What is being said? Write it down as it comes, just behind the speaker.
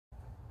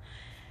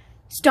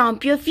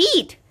Stomp your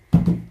feet.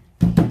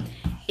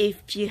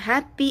 If you're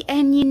happy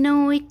and you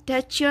know it,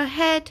 touch your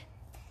head.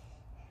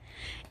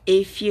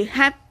 If you're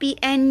happy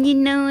and you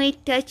know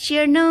it, touch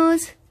your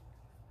nose.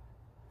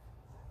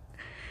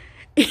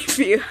 If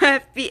you're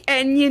happy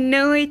and you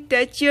know it,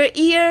 touch your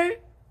ear.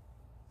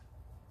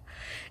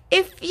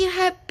 If you're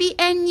happy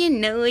and you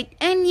know it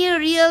and you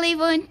really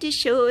want to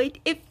show it,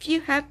 if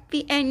you're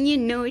happy and you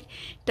know it,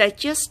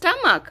 touch your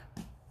stomach.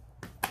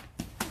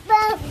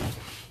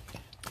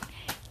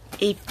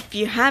 If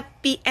you're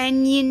happy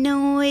and you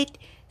know it,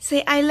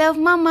 say, I love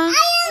Mama.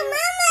 I love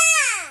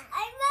Mama.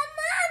 I love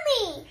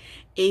Mommy.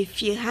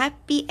 If you're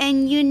happy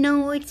and you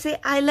know it, say,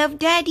 I love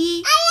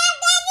Daddy. I love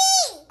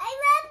Daddy. I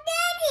love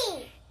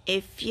Daddy.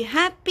 If you're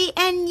happy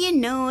and you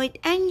know it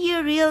and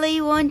you really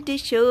want to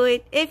show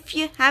it, if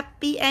you're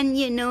happy and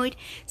you know it,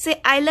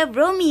 say, I love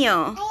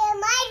Romeo. I am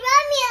my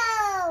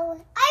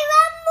Romeo. I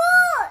love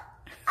more.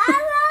 I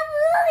love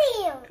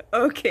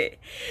Romeo. Okay.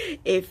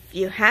 If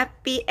you're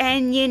happy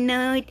and you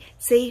know it,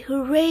 say,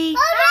 hooray.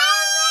 Hooray!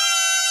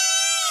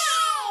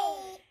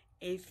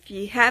 If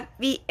you're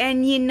happy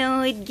and you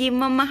know it, give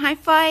Mama a high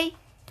five.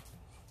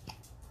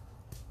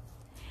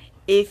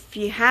 If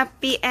you're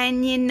happy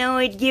and you know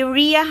it, give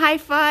Ria a high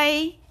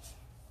five.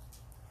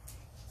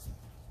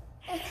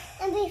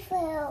 And we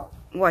fell.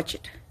 Watch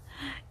it.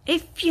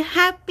 If you're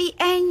happy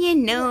and you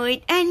know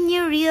it and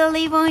you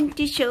really want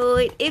to show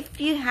it,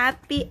 if you're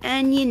happy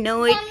and you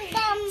know it,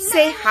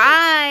 say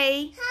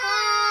hi.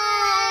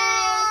 Hi.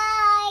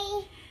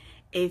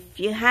 If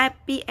you're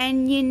happy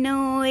and you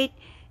know it,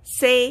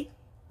 say